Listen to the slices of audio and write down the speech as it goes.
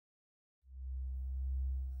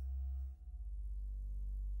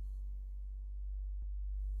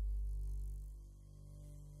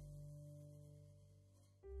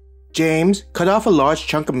James cut off a large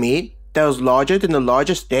chunk of meat that was larger than the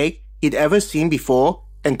largest steak he'd ever seen before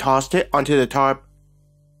and tossed it onto the tarp.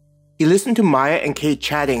 He listened to Maya and Kate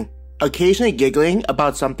chatting, occasionally giggling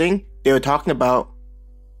about something they were talking about.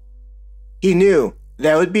 He knew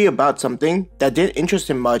that it would be about something that didn't interest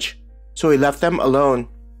him much, so he left them alone.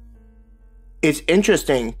 It's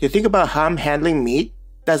interesting to think about how I'm handling meat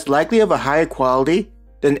that's likely of a higher quality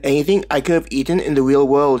than anything I could have eaten in the real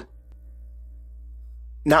world.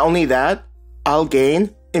 Not only that, I'll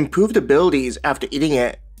gain improved abilities after eating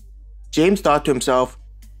it, James thought to himself.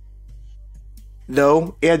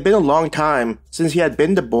 Though it had been a long time since he had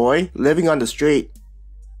been the boy living on the street,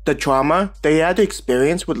 the trauma that he had to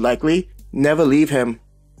experience would likely never leave him.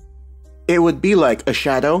 It would be like a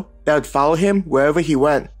shadow that would follow him wherever he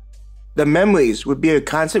went. The memories would be a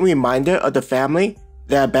constant reminder of the family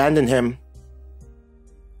that abandoned him.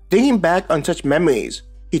 Thinking back on such memories,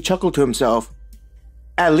 he chuckled to himself.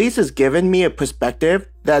 At least it's given me a perspective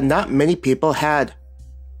that not many people had.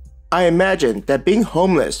 I imagined that being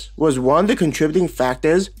homeless was one of the contributing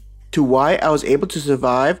factors to why I was able to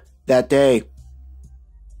survive that day.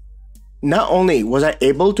 Not only was I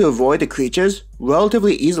able to avoid the creatures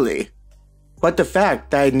relatively easily, but the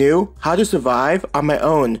fact that I knew how to survive on my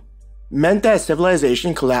own meant that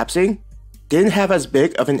civilization collapsing didn't have as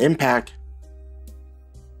big of an impact.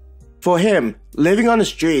 For him, living on the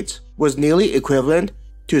streets was nearly equivalent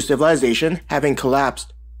to civilization having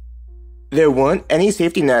collapsed. There weren't any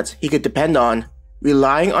safety nets he could depend on,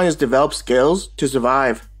 relying on his developed skills to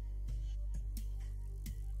survive.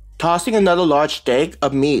 Tossing another large steak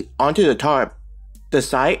of meat onto the tarp, the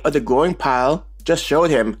sight of the growing pile just showed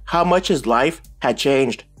him how much his life had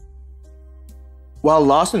changed. While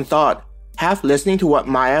lost in thought, half listening to what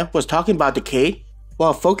Maya was talking about to Kate,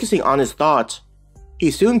 while focusing on his thoughts,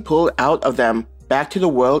 he soon pulled out of them back to the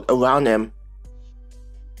world around him.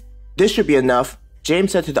 This should be enough,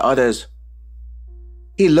 James said to the others.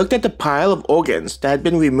 He looked at the pile of organs that had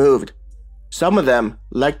been removed. Some of them,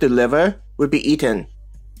 like the liver, would be eaten.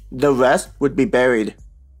 The rest would be buried.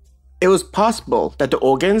 It was possible that the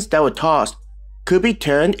organs that were tossed could be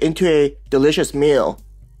turned into a delicious meal,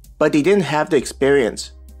 but they didn't have the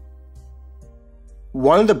experience.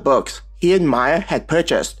 One of the books he and Maya had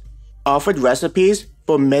purchased offered recipes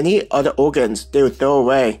for many other organs they would throw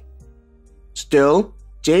away. Still,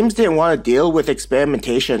 James didn't want to deal with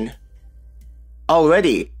experimentation.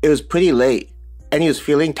 Already, it was pretty late, and he was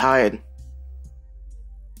feeling tired.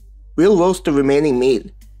 "We'll roast the remaining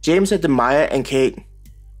meat," James said to Maya and Kate.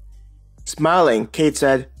 Smiling, Kate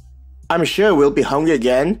said, "I'm sure we'll be hungry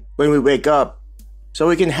again when we wake up, so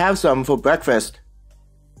we can have some for breakfast."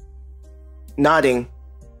 Nodding,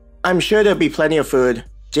 "I'm sure there'll be plenty of food,"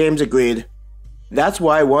 James agreed. "That's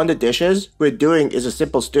why one of the dishes we're doing is a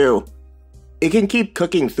simple stew. It can keep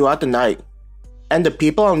cooking throughout the night, and the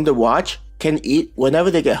people on the watch can eat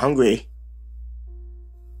whenever they get hungry."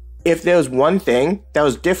 If there was one thing that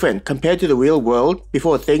was different compared to the real world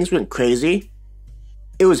before things went crazy,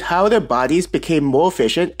 it was how their bodies became more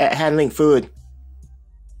efficient at handling food.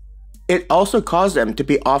 It also caused them to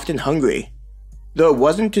be often hungry, though it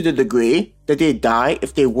wasn't to the degree that they'd die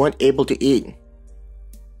if they weren't able to eat.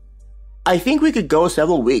 "I think we could go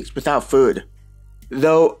several weeks without food,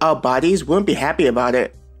 though our bodies wouldn't be happy about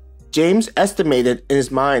it," James estimated in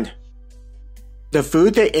his mind. The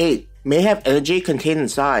food they ate may have energy contained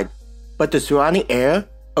inside, but the surrounding air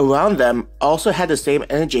around them also had the same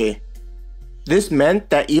energy. This meant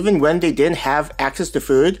that even when they didn't have access to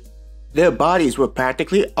food, their bodies were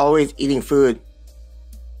practically always eating food.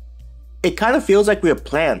 "It kind of feels like we're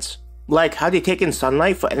plants, like how they take in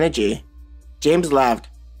sunlight for energy," James laughed.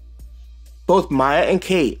 Both Maya and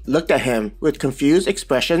Kate looked at him with confused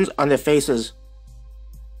expressions on their faces.